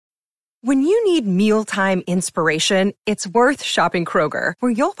When you need mealtime inspiration, it's worth shopping Kroger,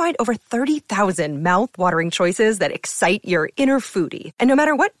 where you'll find over 30,000 mouth-watering choices that excite your inner foodie. And no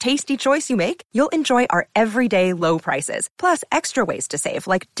matter what tasty choice you make, you'll enjoy our everyday low prices, plus extra ways to save,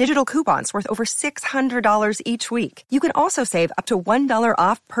 like digital coupons worth over $600 each week. You can also save up to $1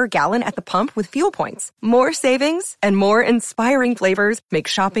 off per gallon at the pump with fuel points. More savings and more inspiring flavors make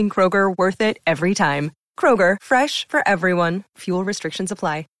shopping Kroger worth it every time. Kroger, fresh for everyone. Fuel restrictions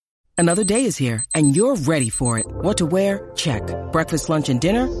apply. Another day is here, and you're ready for it. What to wear? Check. Breakfast, lunch, and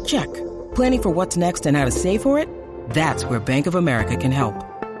dinner? Check. Planning for what's next and how to save for it? That's where Bank of America can help.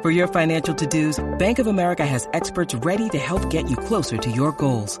 For your financial to-dos, Bank of America has experts ready to help get you closer to your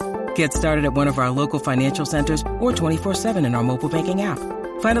goals. Get started at one of our local financial centers or 24/7 in our mobile banking app.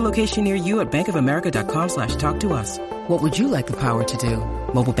 Find a location near you at bankofamerica.com/talktous. What would you like the power to do?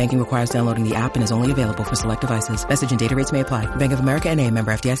 Mobile banking requires downloading the app and is only available for select devices. Message and data rates may apply. Bank of America N.A.,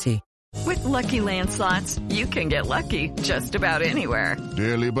 member FDIC. With Lucky Land Slots, you can get lucky just about anywhere.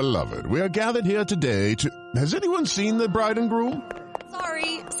 Dearly beloved, we are gathered here today to... Has anyone seen the bride and groom?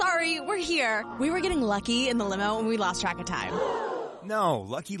 Sorry, we're here. We were getting lucky in the limo and we lost track of time. No,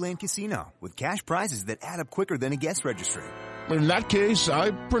 Lucky Land Casino, with cash prizes that add up quicker than a guest registry. In that case,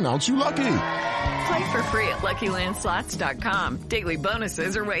 I pronounce you lucky. Play for free at LuckyLandSlots.com. Daily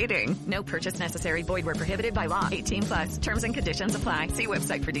bonuses are waiting. No purchase necessary. Void where prohibited by law. 18+. Terms and conditions apply. See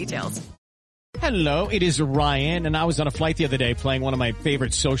website for details. Hello, it is Ryan, and I was on a flight the other day playing one of my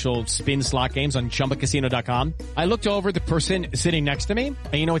favorite social spin slot games on ChumbaCasino.com. I looked over at the person sitting next to me,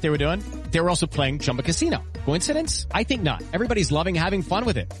 and you know what they were doing? They were also playing Chumba Casino. Coincidence? I think not. Everybody's loving having fun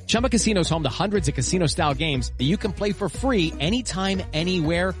with it. Chumba Casino is home to hundreds of casino-style games that you can play for free anytime,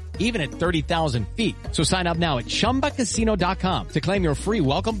 anywhere, even at 30,000 feet. So sign up now at ChumbaCasino.com to claim your free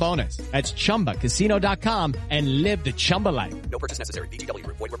welcome bonus. That's ChumbaCasino.com and live the Chumba life. No purchase necessary. VGW.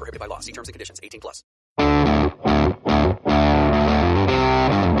 Void where prohibited by law. See terms and conditions. 18+.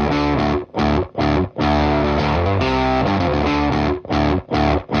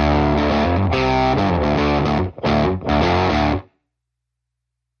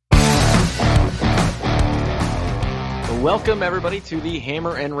 Welcome, everybody, to the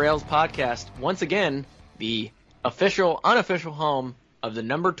Hammer and Rails podcast. Once again, the official, unofficial home of the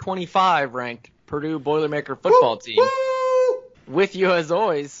number 25 ranked Purdue Boilermaker football team. With you, as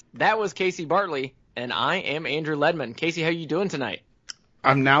always, that was Casey Bartley, and I am Andrew Ledman. Casey, how you doing tonight?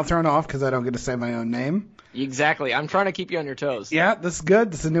 I'm now thrown off because I don't get to say my own name. Exactly. I'm trying to keep you on your toes. Yeah, this is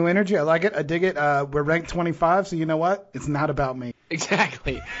good. This is a new energy. I like it. I dig it. We're ranked 25, so you know what? It's not about me.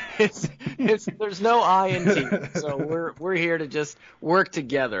 Exactly. There's no I in team, so we're here to just work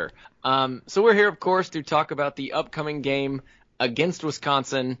together. So we're here, of course, to talk about the upcoming game against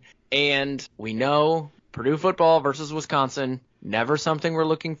Wisconsin, and we know Purdue football versus Wisconsin, never something we're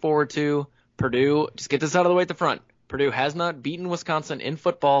looking forward to. Purdue, just get this out of the way at the front. Purdue has not beaten Wisconsin in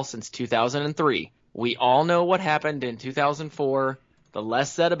football since 2003. We all know what happened in 2004. The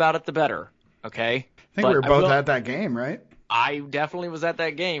less said about it, the better. Okay? I think we were both at that game, right? I definitely was at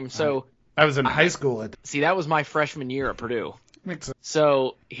that game. So I was in high school. See, that was my freshman year at Purdue. Makes sense.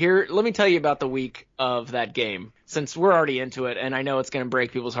 So here, let me tell you about the week of that game, since we're already into it, and I know it's going to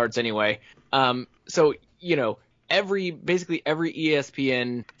break people's hearts anyway. So, you know, basically every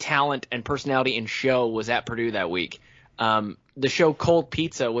ESPN talent and personality and show was at Purdue that week. The show Cold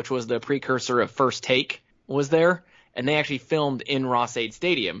Pizza, which was the precursor of First Take, was there, and they actually filmed in Ross-Ade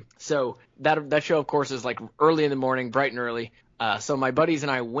Stadium. So that show, of course, is like early in the morning, bright and early. So my buddies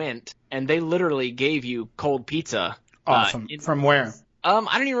and I went, and they literally gave you cold pizza. Awesome. From where? I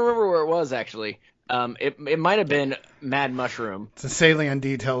don't even remember where it was, actually. It might have been Mad Mushroom. It's the salient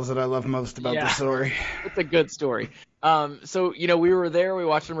details that I love most about the story. It's a good story. So, you know, we were there. We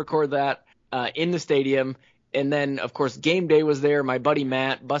watched them record that in the stadium. And then, of course, game day was there. My buddy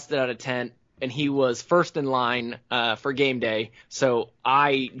Matt busted out a tent, and he was first in line for game day. So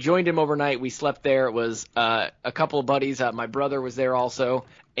I joined him overnight. We slept there. It was a couple of buddies. My brother was there also.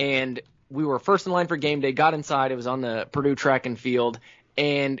 And we were first in line for game day, got inside. It was on the Purdue track and field.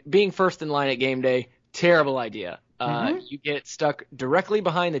 And being first in line at game day, terrible idea. You get stuck directly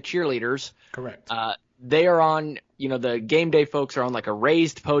behind the cheerleaders. Correct. They are on, you know, the game day folks are on like a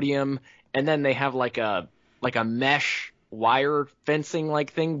raised podium, and then they have like a mesh wire fencing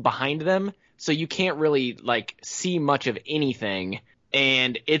like thing behind them. So you can't really like see much of anything.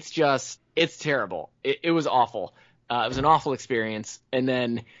 And it's terrible. It was awful. It was an awful experience. And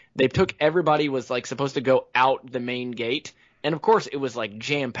then they took everybody was like supposed to go out the main gate. And of course it was like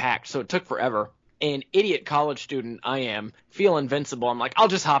jam packed. So it took forever. And idiot college student I am, feel invincible. I'm like, I'll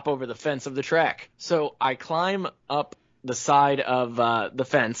just hop over the fence of the track. So I climb up the side of the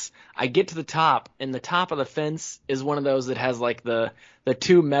fence. I get to the top, and the top of the fence is one of those that has like the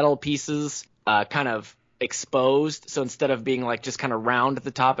two metal pieces kind of exposed. So instead of being like just kind of round at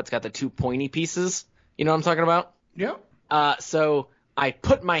the top, it's got the two pointy pieces. You know what I'm talking about? Yep. So I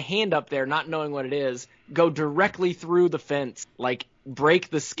put my hand up there, not knowing what it is, go directly through the fence, like break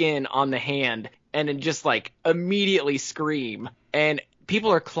the skin on the hand, and then just like immediately scream. And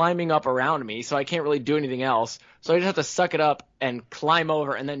people are climbing up around me, so I can't really do anything else. So I just have to suck it up and climb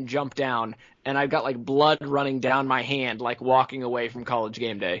over and then jump down. And I've got like blood running down my hand, like walking away from college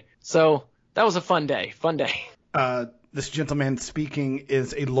game day. So that was a fun day. Fun day. This gentleman speaking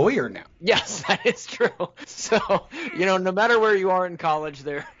is a lawyer now. Yes, that is true. So, no matter where you are in college,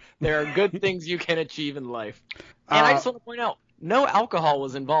 there are good things you can achieve in life. And I just want to point out, no alcohol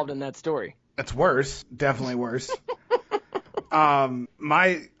was involved in that story. That's worse. Definitely worse.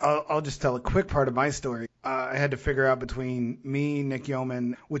 I'll just tell a quick part of my story. I had to figure out between me, Nick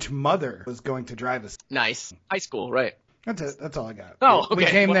Yeoman, which mother was going to drive us. Nice. High school, right. That's it. That's all I got. Oh, okay. We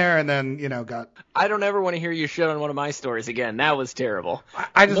came there and then, got... I don't ever want to hear you shit on one of my stories again. That was terrible.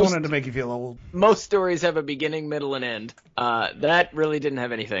 I just wanted to make you feel old. Most stories have a beginning, middle, and end. That really didn't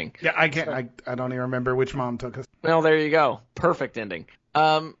have anything. Yeah, I can't. I don't even remember which mom took us. Well, there you go. Perfect ending.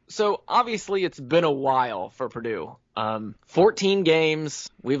 So obviously it's been a while for Purdue. 14 games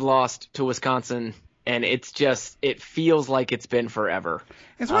we've lost to Wisconsin, and it feels like it's been forever.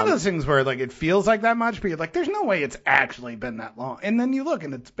 It's one of those things where like it feels like that much, but you're like, there's no way it's actually been that long. And then you look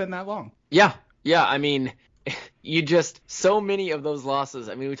and it's been that long. Yeah. I mean, so many of those losses.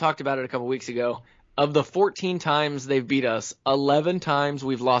 I mean, we talked about it a couple weeks ago. Of the 14 times they've beat us, 11 times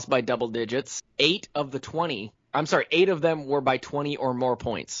we've lost by double digits. 8 of them were by 20 or more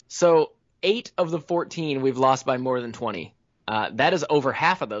points. So 8 of the 14 we've lost by more than 20. That is over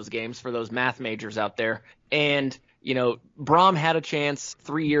half of those games for those math majors out there. And, Brom had a chance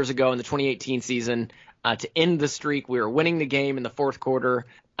 3 years ago in the 2018 season to end the streak. We were winning the game in the fourth quarter,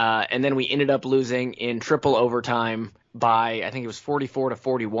 and then we ended up losing in triple overtime by, I think it was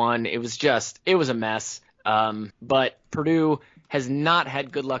 44-41. It was a mess. But Purdue has not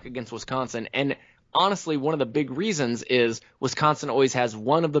had good luck against Wisconsin. And honestly, one of the big reasons is Wisconsin always has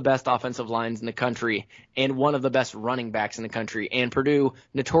one of the best offensive lines in the country and one of the best running backs in the country. And Purdue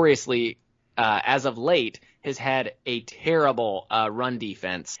notoriously, as of late, has had a terrible run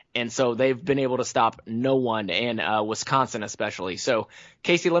defense. And so they've been able to stop no one, and Wisconsin especially. So,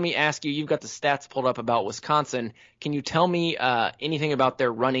 Casey, let me ask you, you've got the stats pulled up about Wisconsin. Can you tell me anything about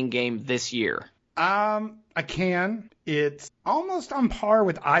their running game this year? I can. It's almost on par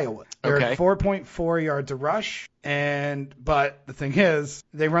with Iowa. They're at 4.4 yards a rush, but the thing is,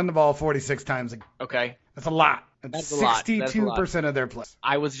 they run the ball 46 times a game. Okay. That's a lot. That's 62% of their plays.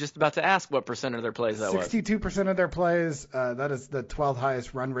 I was just about to ask what percent of their plays that was. 62% of their plays. That is the 12th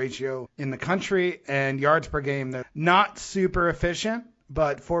highest run ratio in the country. And yards per game, they're not super efficient,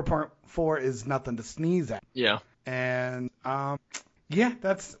 but 4.4 is nothing to sneeze at. Yeah. And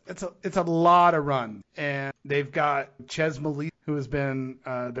it's a lot of runs. And they've got Ches Melisi, who has been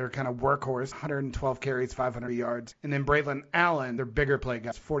their kind of workhorse, 112 carries, 500 yards. And then Braylon Allen, their bigger play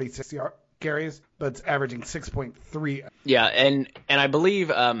guy, 46 carries, but it's averaging 6.3. Yeah, and I believe,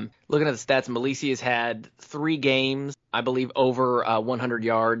 looking at the stats, Melisi has had 3 games, I believe, over 100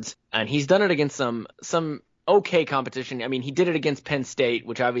 yards. And he's done it against some okay competition. I mean, he did it against Penn State,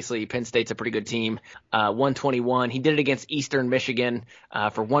 which obviously Penn State's a pretty good team, 121. He did it against Eastern Michigan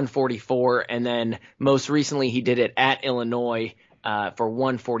for 144, and then most recently he did it at Illinois for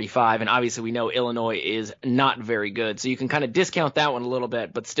 145, and obviously we know Illinois is not very good, so you can kind of discount that one a little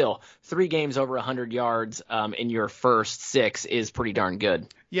bit, but still, 3 games over 100 yards in your first 6 is pretty darn good.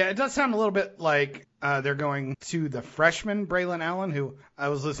 Yeah, it does sound a little bit like they're going to the freshman Braylon Allen, who I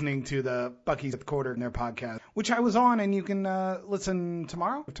was listening to the Bucky's Fifth Quarter in their podcast, which I was on, and you can listen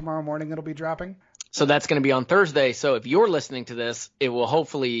tomorrow. Tomorrow morning it'll be dropping. So that's going to be on Thursday, so if you're listening to this, it will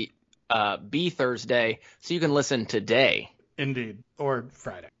hopefully be Thursday, so you can listen today. Indeed. Or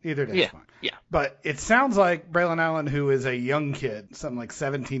Friday. Either day is fine. Yeah. But it sounds like Braylon Allen, who is a young kid, something like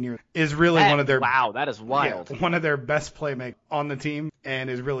 17 years, is really one of their... Wow, that is wild. Yeah, one of their best playmakers on the team, and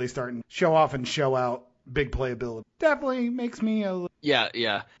is really starting to show off and show out big playability. Definitely makes me a little... Yeah.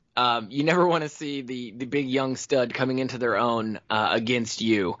 You never want to see the big young stud coming into their own against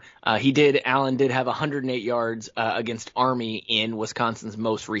you. Allen did have 108 yards against Army in Wisconsin's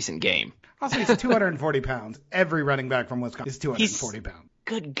most recent game. Also, he's 240 pounds. Every running back from Wisconsin is 240 pounds.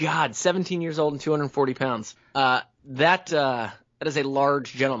 Good God, 17 years old and 240 pounds. That is a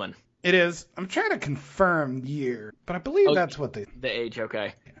large gentleman. It is. I'm trying to confirm year, but I believe that's what they... The age,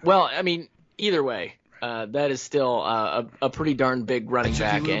 okay. Yeah. Well, I mean, either way, that is still a pretty darn big running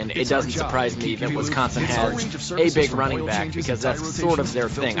back, and it doesn't surprise me that Wisconsin has a big running back because that's sort of their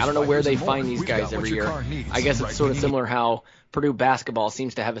thing. I don't know where they find these guys every year. I guess it's sort of similar how Purdue basketball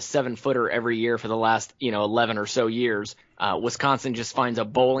seems to have a 7-footer every year for the last 11 or so years. Wisconsin just finds a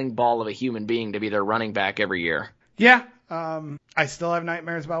bowling ball of a human being to be their running back every year. Yeah, I still have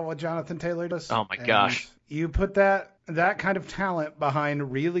nightmares about what Jonathan Taylor does. Oh my gosh! You put that kind of talent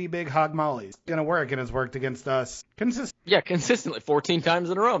behind really big hog mollies. It's going to work, and it's worked against us consistently 14 times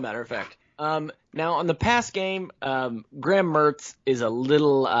in a row, matter of fact. Now, on the pass game, Graham Mertz is a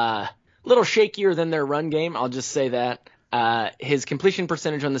little shakier than their run game. I'll just say that. His completion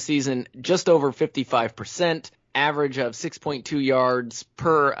percentage on the season, just over 55%, average of 6.2 yards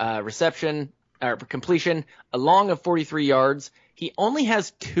per reception or per completion, a long of 43 yards. He only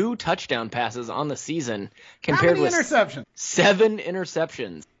has 2 touchdown passes on the season compared with interceptions? 7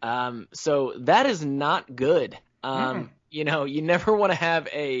 interceptions. So that is not good. You never want to have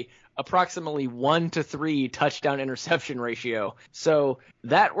a approximately 1-to-3 touchdown interception ratio. So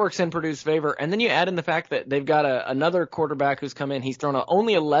that works in Purdue's favor. And then you add in the fact that they've got another quarterback who's come in. He's thrown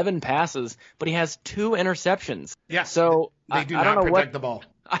only 11 passes, but he has 2 interceptions. Yeah. So they do not protect the ball.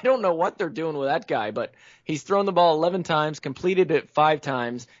 I don't know what they're doing with that guy, but he's thrown the ball 11 times, completed it 5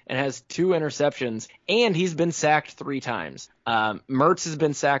 times, and has 2 interceptions, and he's been sacked 3 times. Mertz has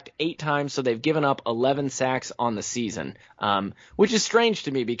been sacked 8 times, so they've given up 11 sacks on the season, which is strange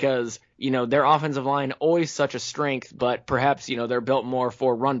to me because, their offensive line always such a strength, but perhaps, they're built more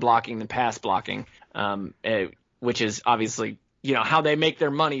for run blocking than pass blocking, which is obviously, how they make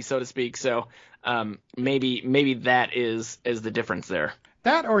their money, so to speak. So maybe that is the difference there.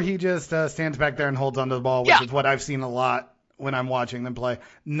 That or he just stands back there and holds onto the ball, which is what I've seen a lot when I'm watching them play.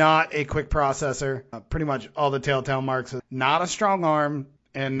 Not a quick processor. Pretty much all the telltale marks. Not a strong arm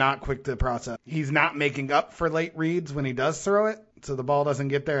and not quick to process. He's not making up for late reads when he does throw it, so the ball doesn't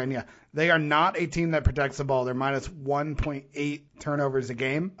get there. And they are not a team that protects the ball. They're minus 1.8 turnovers a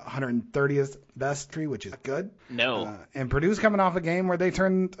game, 130th best tree, which is good. No. And Purdue's coming off a game where they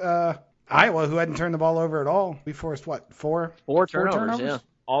turned Iowa, who hadn't turned the ball over at all. We forced, four turnovers? Yeah.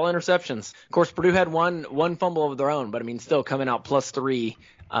 All interceptions. Of course, Purdue had one fumble of their own, but, still coming out +3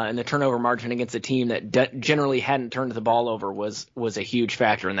 in the turnover margin against a team that generally hadn't turned the ball over was a huge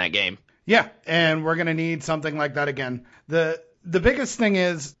factor in that game. Yeah, and we're going to need something like that again. The biggest thing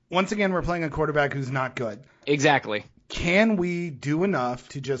is, once again, we're playing a quarterback who's not good. Exactly. Can we do enough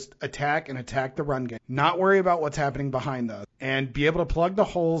to just attack the run game, not worry about what's happening behind us, and be able to plug the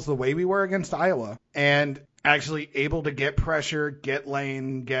holes the way we were against Iowa, and actually able to get pressure, get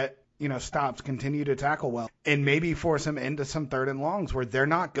lane, get stops, continue to tackle well, and maybe force them into some 3rd and longs where they're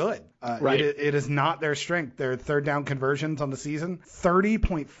not good. Right. It is not their strength. Their 3rd down conversions on the season,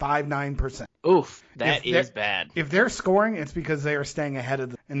 30.59%. Oof, that is bad. If they're scoring, it's because they are staying ahead of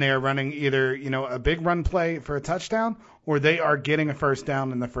them, and they are running either, a big run play for a touchdown, or they are getting a 1st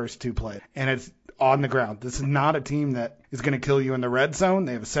down in the first 2 plays. And it's on the ground. This is not a team that is going to kill you in the red zone.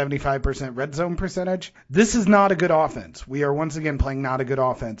 They have a 75% red zone percentage. This is not a good offense. We are once again playing not a good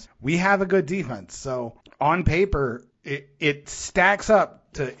offense. We have a good defense. So on paper, it stacks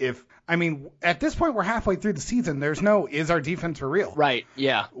up to at this point, we're halfway through the season. Is our defense for real? Right,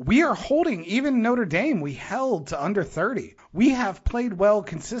 yeah. We are holding, even Notre Dame, we held to under 30. We have played well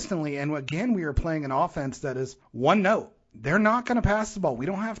consistently, and again, we are playing an offense that is one note. They're not going to pass the ball. We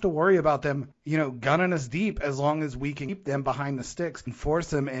don't have to worry about them, gunning us deep as long as we can keep them behind the sticks and force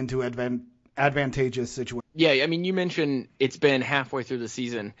them into advantageous situations. Yeah, you mentioned it's been halfway through the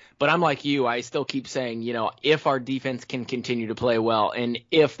season, but I'm like you. I still keep saying, if our defense can continue to play well and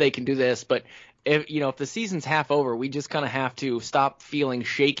if they can do this, but if the season's half over, we just kind of have to stop feeling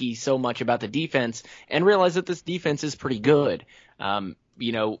shaky so much about the defense and realize that this defense is pretty good.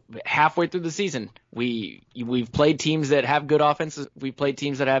 Halfway through the season, we've played teams that have good offenses. We've played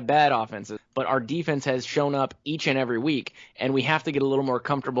teams that have bad offenses, but our defense has shown up each and every week, and we have to get a little more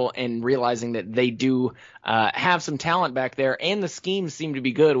comfortable in realizing that they do have some talent back there, and the schemes seem to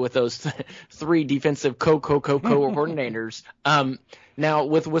be good with those 3 defensive coordinators. Now,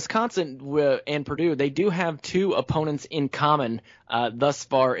 with Wisconsin and Purdue, they do have 2 opponents in common thus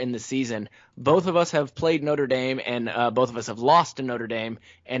far in the season. Both of us have played Notre Dame, and both of us have lost to Notre Dame,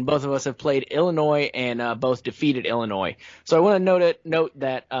 and both of us have played Illinois and both defeated Illinois. So I want to note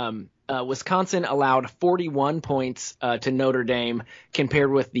that Wisconsin allowed 41 points to Notre Dame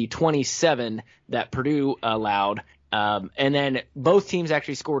compared with the 27 that Purdue allowed. And then both teams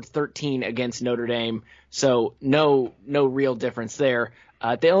actually scored 13 against Notre Dame, so no real difference there.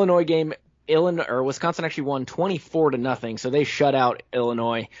 The Illinois game, Wisconsin actually won 24-0, so they shut out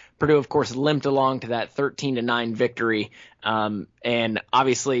Illinois. Purdue, of course, limped along to that 13-9 victory. And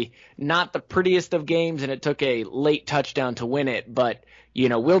obviously not the prettiest of games, and it took a late touchdown to win it, but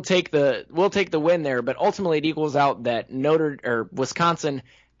we'll take the win there. But ultimately it equals out that Wisconsin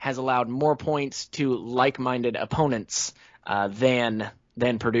has allowed more points to like-minded opponents than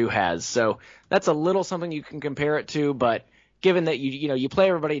Purdue has. So that's a little something you can compare it to, but given that you play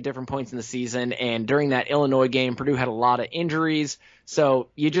everybody at different points in the season, and during that Illinois game, Purdue had a lot of injuries, so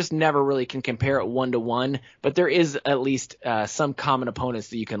you just never really can compare it 1-to-1, but there is at least some common opponents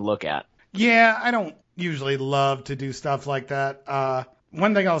that you can look at. Yeah, I don't usually love to do stuff like that.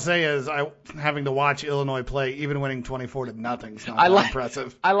 One thing I'll say is having to watch Illinois play, even winning 24-0, is not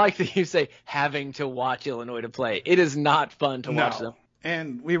impressive. I like that you say having to watch Illinois to play. It is not fun to watch them.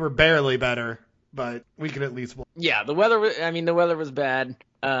 And we were barely better, but we could at least. Yeah, the weather was bad,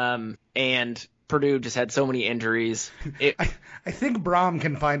 and Purdue just had so many injuries. I think Braum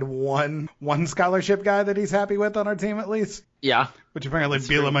can find one scholarship guy that he's happy with on our team at least. Yeah. Which apparently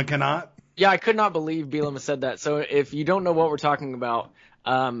Bielema cannot. Yeah, I could not believe Bielema said that. So if you don't know what we're talking about,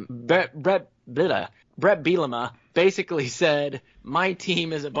 Brett Bielema basically said, my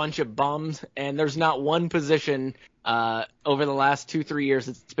team is a bunch of bums, and there's not one position over the last 2-3 years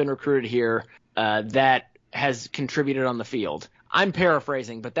that's been recruited here that has contributed on the field. I'm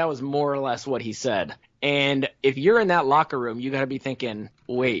paraphrasing, but that was more or less what he said. And if you're in that locker room, you got to be thinking,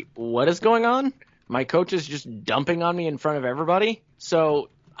 wait, what is going on? My coach is just dumping on me in front of everybody. So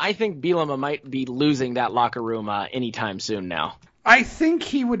I think Bielema might be losing that locker room anytime soon now. I think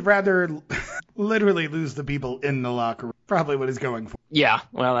he would rather literally lose the people in the locker room. Probably what he's going for. Yeah,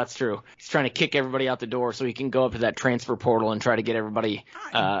 well, that's true. He's trying to kick everybody out the door so he can go up to that transfer portal and try to get everybody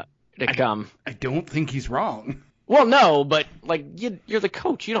to come. I don't think he's wrong. Well, no, but you're the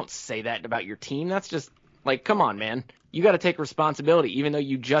coach. You don't say that about your team. That's just come on, man. You got to take responsibility, even though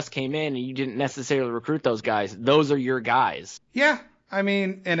you just came in and you didn't necessarily recruit those guys. Those are your guys. Yeah, I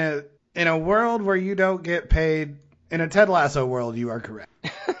mean, in a world where you don't get paid, in a Ted Lasso world, you are correct.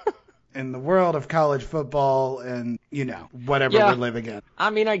 In the world of college football and whatever we're living in. I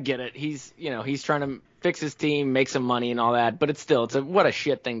mean, I get it. He's trying to fix his team, make some money and all that, but what a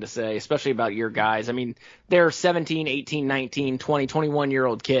shit thing to say, especially about your guys. I mean, they're 17, 18, 19, 20,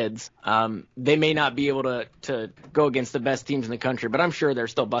 21-year-old kids. They may not be able to go against the best teams in the country, but I'm sure they're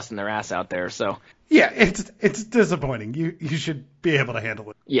still busting their ass out there. So yeah, it's disappointing. You should be able to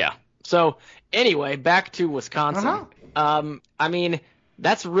handle it. Yeah. So anyway, back to Wisconsin. I mean,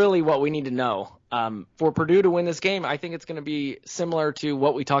 that's really what we need to know. For Purdue to win this game, I think it's going to be similar to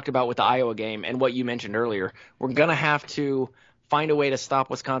what we talked about with the Iowa game and what you mentioned earlier. We're going to have to find a way to stop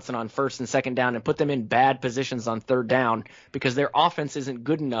Wisconsin on first and second down and put them in bad positions on third down because their offense isn't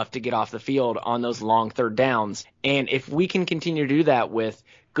good enough to get off the field on those long third downs. And if we can continue to do that with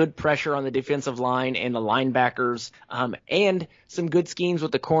good pressure on the defensive line and the linebackers, and some good schemes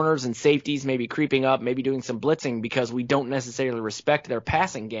with the corners and safeties, maybe creeping up, maybe doing some blitzing because we don't necessarily respect their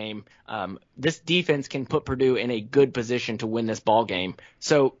passing game, this defense can put Purdue in a good position to win this ball game.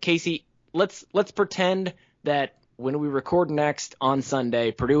 So, Casey, let's pretend that when we record next on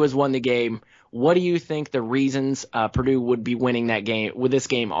Sunday, Purdue has won the game. What do you think the reasons Purdue would be winning that game with this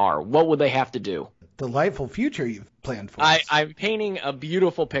game are? What would they have to do? Delightful future you've planned for. I'm painting a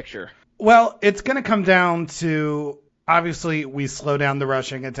beautiful picture. Well, it's going to come down to, obviously, we slow down the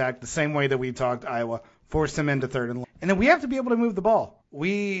rushing attack the same way that we talked Iowa, force them into third and long. And then we have to be able to move the ball.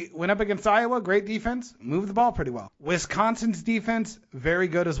 We went up against Iowa, great defense, moved the ball pretty well. Wisconsin's defense, very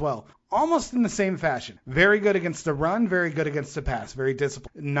good as well. Almost in the same fashion. Very good against the run, very good against the pass, very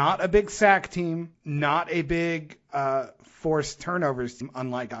disciplined. Not a big sack team, not a big forced turnovers team,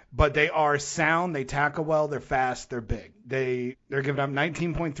 unlike us. But they are sound, they tackle well, they're fast, they're big. They're giving up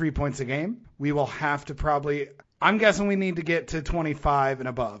 19.3 points a game. We will have to I'm guessing we need to get to 25 and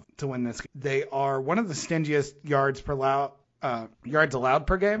above to win this game. They are one of the stingiest yards allowed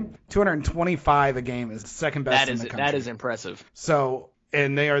per game. 225 a game is the second best in the country. That is impressive. So,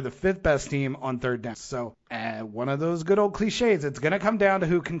 and they are the fifth best team on third down. So, one of those good old cliches, it's going to come down to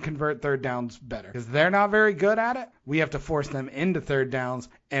who can convert third downs better. Because they're not very good at it. We have to force them into third downs.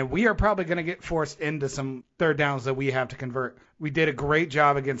 And we are probably going to get forced into some third downs that we have to convert. We did a great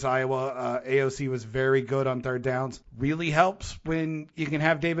job against Iowa. AOC was very good on third downs. Really helps when you can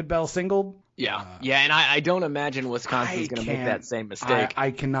have David Bell singled. Yeah, and I don't imagine Wisconsin's going to make that same mistake. I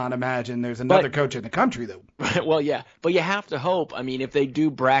cannot imagine. There's another coach in the country that. Well, yeah, but you have to hope. I mean, if they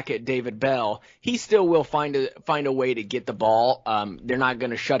do bracket David Bell, he still will find a way to get the ball. They're not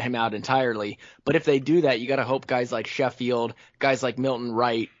going to shut him out entirely. But if they do that, you got to hope guys like Sheffield, guys like Milton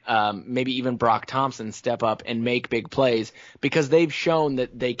Wright, White, maybe even Brock Thompson step up and make big plays, because they've shown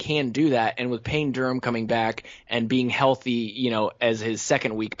that they can do that. And with Payne Durham coming back and being healthy, as his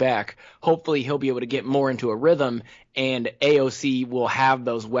second week back, hopefully he'll be able to get more into a rhythm, and AOC will have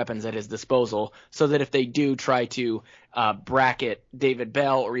those weapons at his disposal, so that if they do try to bracket David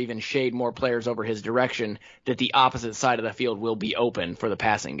Bell or even shade more players over his direction, that the opposite side of the field will be open for the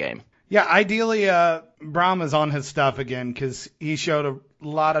passing game. Yeah, ideally, Braum is on his stuff again, because he showed a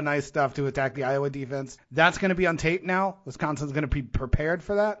lot of nice stuff to attack the Iowa defense. That's going to be on tape now. Wisconsin's going to be prepared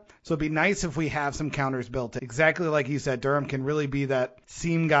for that. So it'd be nice if we have some counters built in. Exactly like you said, Durham can really be that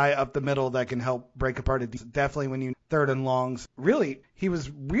seam guy up the middle that can help break apart a defense. Definitely when you third and longs. Really, he was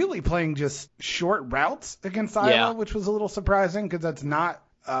really playing just short routes against Iowa, which was a little surprising, because that's not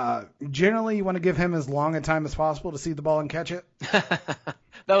generally you want to give him as long a time as possible to see the ball and catch it.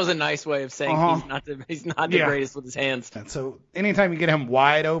 That was a nice way of saying he's not the greatest with his hands. And so anytime you get him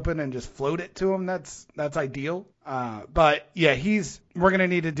wide open and just float it to him, that's ideal. But yeah, we're going to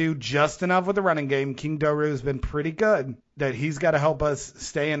need to do just enough with the running game. King Doru's been pretty good that he's got to help us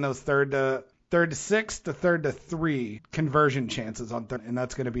stay in those third to 6 to third to 3 conversion chances on third, and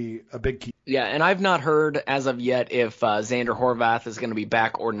that's going to be a big key. Yeah, and I've not heard as of yet if Xander Horvath is going to be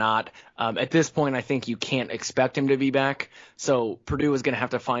back or not. At this point, I think you can't expect him to be back. So Purdue is going to have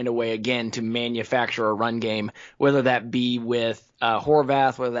to find a way again to manufacture a run game, whether that be with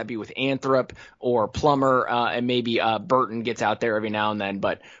Horvath, whether that be with Anthrop or Plummer, and maybe Burton gets out there every now and then.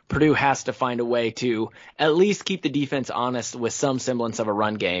 But Purdue has to find a way to at least keep the defense honest with some semblance of a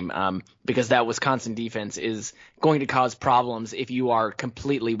run game, because that Wisconsin defense is going to cause problems if you are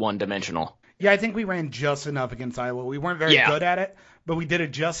completely one-dimensional. Yeah, I think we ran just enough against Iowa. We weren't very good at it, but we did it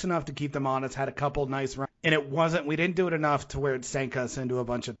just enough to keep them honest, had a couple nice runs. And we didn't do it enough to where it sank us into a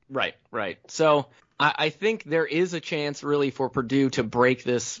bunch of... Right. So I think there is a chance really for Purdue to break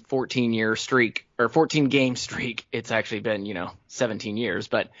this 14-year streak, or 14-game streak. It's actually been, 17 years.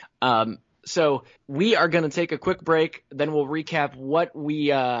 But so we are going to take a quick break. Then we'll recap what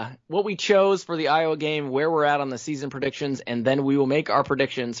we chose for the Iowa game, where we're at on the season predictions, and then we will make our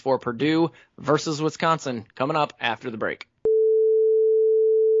predictions for Purdue versus Wisconsin coming up after the break.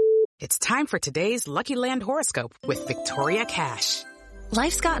 It's time for today's Lucky Land horoscope with Victoria Cash.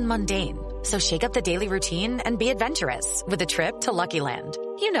 Life's gotten mundane, so shake up the daily routine and be adventurous with a trip to Lucky Land.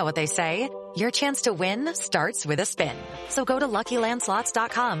 You know what they say, your chance to win starts with a spin. So go to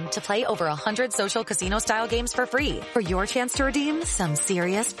LuckyLandSlots.com to play over 100 social casino-style games for free for your chance to redeem some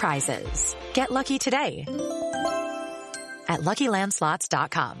serious prizes. Get lucky today at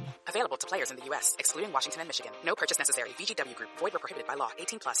LuckyLandSlots.com. Available to players in the U.S., excluding Washington and Michigan. No purchase necessary. VGW Group. Void where prohibited by law.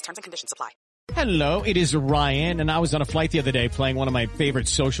 18+. Terms and conditions apply. Hello, it is Ryan, and I was on a flight the other day playing one of my favorite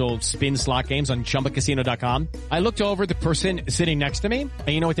social spin slot games on ChumbaCasino.com. I looked over at the person sitting next to me, and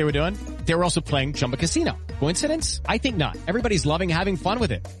you know what they were doing? They were also playing Chumba Casino. Coincidence? I think not. Everybody's loving having fun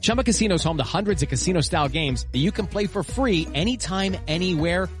with it. Chumba Casino is home to hundreds of casino-style games that you can play for free anytime,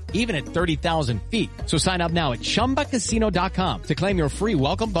 anywhere, even at 30,000 feet. So sign up now at ChumbaCasino.com to claim your free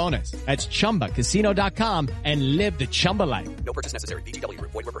welcome bonus. That's ChumbaCasino.com and live the Chumba life. No purchase necessary. VGW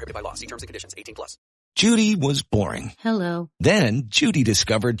Group. Void where prohibited by law. See terms and conditions. 18+. Judy was boring. Hello. Then Judy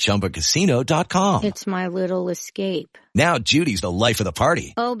discovered ChumbaCasino.com. It's my little escape. Now Judy's the life of the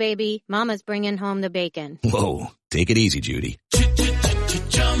party. Oh, baby, mama's bringing home the bacon. Whoa, take it easy, Judy.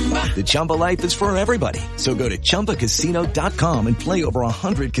 The Chumba life is for everybody. So go to ChumbaCasino.com and play over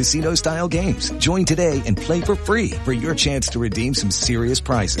 100 casino-style games. Join today and play for free for your chance to redeem some serious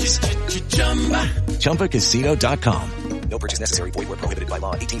prizes. ChumbaCasino.com. No purchase necessary. Void where prohibited by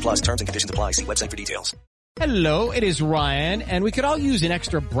law. 18+. Terms and conditions apply. See website for details. Hello, it is Ryan, and we could all use an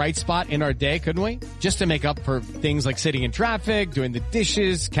extra bright spot in our day, couldn't we? Just to make up for things like sitting in traffic, doing the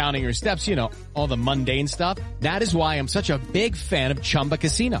dishes, counting your steps, all the mundane stuff. That is why I'm such a big fan of Chumba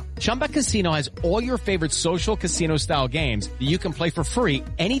Casino. Chumba Casino has all your favorite social casino-style games that you can play for free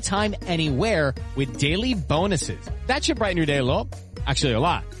anytime, anywhere with daily bonuses. That should brighten your day a little. Actually, a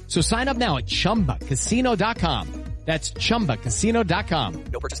lot. So sign up now at ChumbaCasino.com. That's ChumbaCasino.com.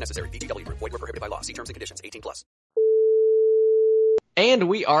 No purchase necessary. VGW Group. Void where prohibited by law. See terms and conditions. 18+. And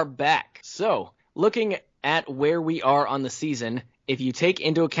we are back. So, looking at where we are on the season, if you take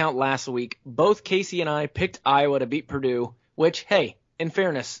into account last week, both Casey and I picked Iowa to beat Purdue, which, hey, in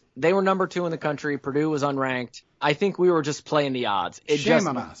fairness, they were number 2 in the country. Purdue was unranked. I think we were just playing the odds. Shame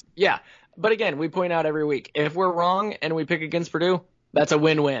on us. Yeah. But again, we point out every week, if we're wrong and we pick against Purdue, that's a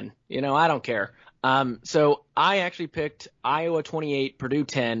win-win. I don't care. So I actually picked Iowa 28, Purdue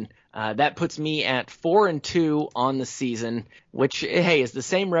 10. That puts me at 4-2 on the season, which, hey, is the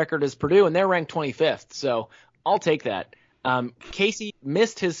same record as Purdue, and they're ranked 25th. So I'll take that. Casey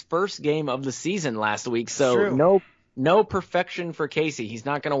missed his first game of the season last week, so no perfection for Casey. He's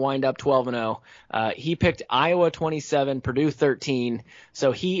not going to wind up 12-0. He picked Iowa 27, Purdue 13,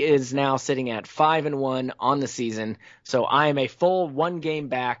 so he is now sitting at 5-1 on the season. So I am a full 1 game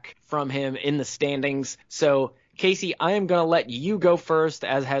back from him in the standings. So Casey, I am going to let you go first,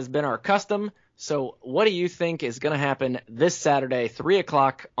 as has been our custom. So what do you think is going to happen this Saturday, 3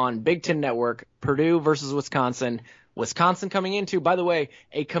 o'clock on Big Ten Network, Purdue versus Wisconsin? Wisconsin coming into, by the way,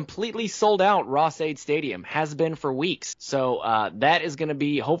 a completely sold-out Ross-Ade Stadium, has been for weeks. So that is going to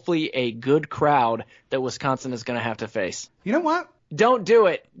be hopefully a good crowd that Wisconsin is going to have to face. You know what? Don't do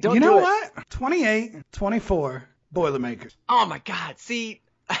it. Don't do it. You know what? 28-24, Boilermakers. Oh, my God. See?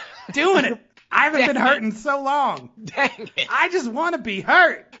 Doing it. I haven't been hurting so long. Dang it. I just want to be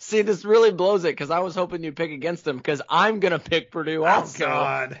hurt. See, this really blows it because I was hoping you'd pick against them because I'm going to pick Purdue also. Oh,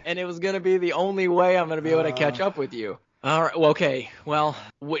 God. And it was going to be the only way I'm going to be able to catch up with you. All right. Well, okay. Well,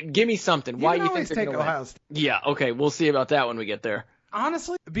 give me something. Why do you think they're going to win? Ohio State. Yeah. Okay. We'll see about that when we get there.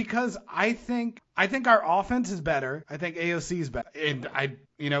 Honestly, because I think our offense is better. I think AOC is better. And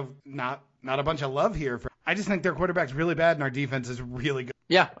not a bunch of love here. I just think their quarterback's really bad and our defense is really good.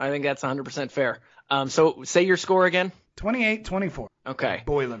 Yeah, I think that's 100% fair. So say your score again. 28-24. Okay.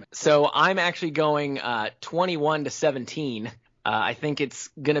 Boilermakers. So I'm actually going 21-17. I think it's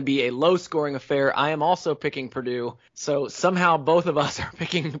going to be a low-scoring affair. I am also picking Purdue. So somehow both of us are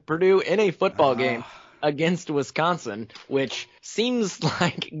picking Purdue in a football game against Wisconsin, which seems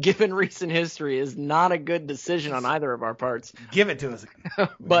like, given recent history, is not a good decision on either of our parts. Give it to us.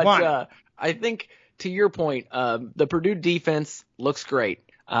 But I think, to your point, the Purdue defense looks great.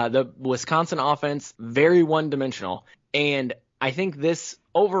 The Wisconsin offense, very one-dimensional. And I think this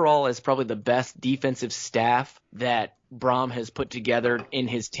overall is probably the best defensive staff that Brom has put together in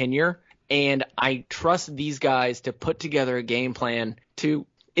his tenure. And I trust these guys to put together a game plan to,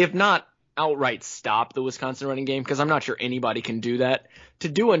 if not outright stop the Wisconsin running game, because I'm not sure anybody can do that, to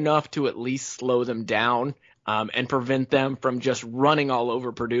do enough to at least slow them down and prevent them from just running all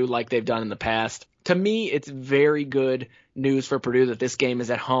over Purdue like they've done in the past. To me, it's very good news for Purdue that this game is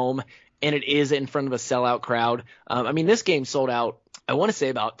at home and it is in front of a sellout crowd. This game sold out, I want to say,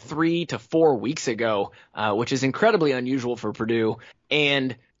 about 3 to 4 weeks ago, which is incredibly unusual for Purdue.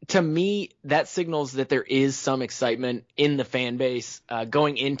 And to me, that signals that there is some excitement in the fan base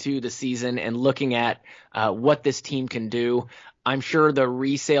going into the season and looking at what this team can do. I'm sure the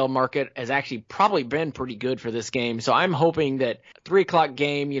resale market has actually probably been pretty good for this game. So I'm hoping that 3 o'clock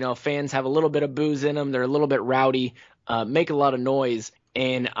game, fans have a little bit of booze in them. They're a little bit rowdy, make a lot of noise.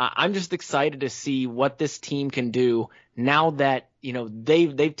 And I'm just excited to see what this team can do now that,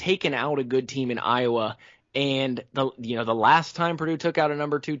 they've taken out a good team in Iowa. And the last time Purdue took out a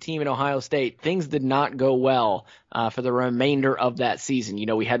number 2 team in Ohio State, things did not go well for the remainder of that season.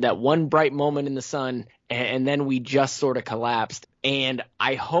 We had that one bright moment in the sun, and then we just sort of collapsed. And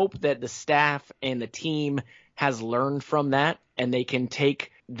I hope that the staff and the team has learned from that, and they can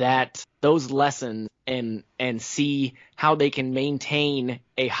take those lessons and see how they can maintain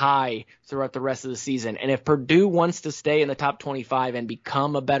a high throughout the rest of the season. And if Purdue wants to stay in the top 25 and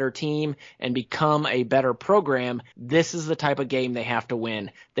become a better team and become a better program, this is the type of game they have to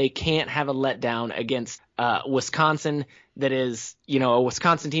win. They can't have a letdown against Wisconsin that is, a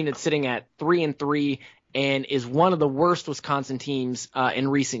Wisconsin team that's sitting at 3-3 and is one of the worst Wisconsin teams in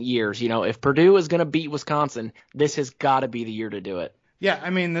recent years. If Purdue is going to beat Wisconsin, this has got to be the year to do it. Yeah,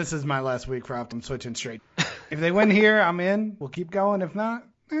 this is my last week for Optum switching straight. If they win here, I'm in. We'll keep going. If not,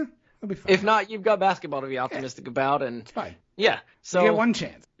 it'll be fine. If not, you've got basketball to be optimistic about. And it's fine. Yeah. So you get one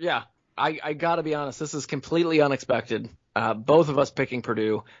chance. Yeah. I got to be honest. This is completely unexpected. Both of us picking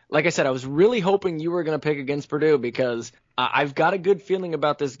Purdue. Like I said, I was really hoping you were going to pick against Purdue because I've got a good feeling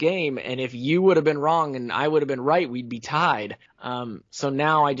about this game. And if you would have been wrong and I would have been right, we'd be tied. So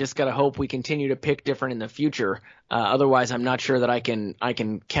now I just got to hope we continue to pick different in the future. Otherwise, I'm not sure that I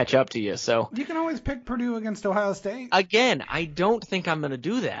can catch up to you. So you can always pick Purdue against Ohio State. Again, I don't think I'm going to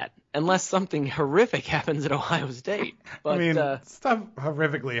do that unless something horrific happens at Ohio State. But stuff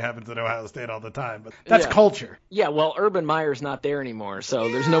horrifically happens at Ohio State all the time. But that's culture. Yeah, well, Urban Meyer's not there anymore, so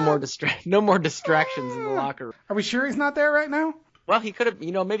there's no more distractions in the locker room. Are we sure he's not there right now? Well, he could have,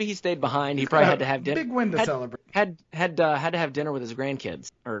 maybe he stayed behind. He probably had to have dinner. Big win to celebrate. Had to have dinner with his grandkids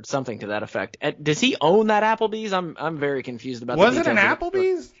or something to that effect. Does he own that Applebee's? I'm very confused about. Was it an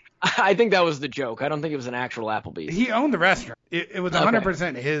Applebee's? I think that was the joke. I don't think it was an actual Applebee's. He owned the restaurant. It was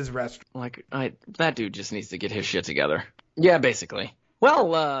 100% his restaurant. That dude just needs to get his shit together. Yeah, basically.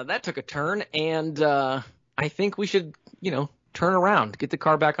 Well, that took a turn, and I think we should, turn around, get the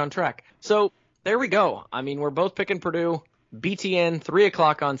car back on track. So there we go. We're both picking Purdue. BTN, 3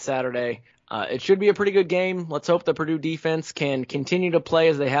 o'clock on Saturday. It should be a pretty good game. Let's hope the Purdue defense can continue to play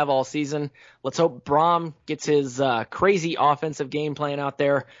as they have all season. Let's hope Brom gets his crazy offensive game plan out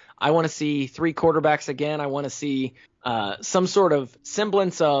there. I want to see 3 quarterbacks again. I want to see some sort of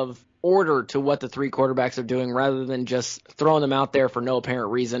semblance of order to what the 3 quarterbacks are doing rather than just throwing them out there for no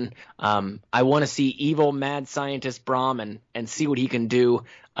apparent reason. I want to see evil mad scientist Brom and see what he can do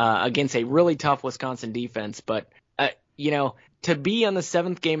against a really tough Wisconsin defense. But, to be on the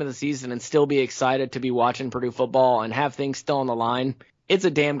 7th game of the season and still be excited to be watching Purdue football and have things still on the line, it's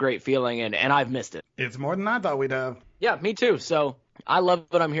a damn great feeling, and I've missed it. It's more than I thought we'd have. Yeah, me too. So I love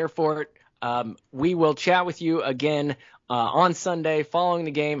it. I'm here for it. We will chat with you again on Sunday following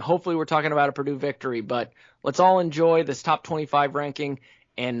the game. Hopefully we're talking about a Purdue victory, but let's all enjoy this top 25 ranking,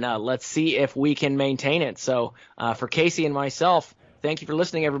 and let's see if we can maintain it. So for Casey and myself, thank you for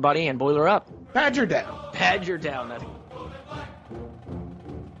listening, everybody, and Boiler up. Badger down. Badger down.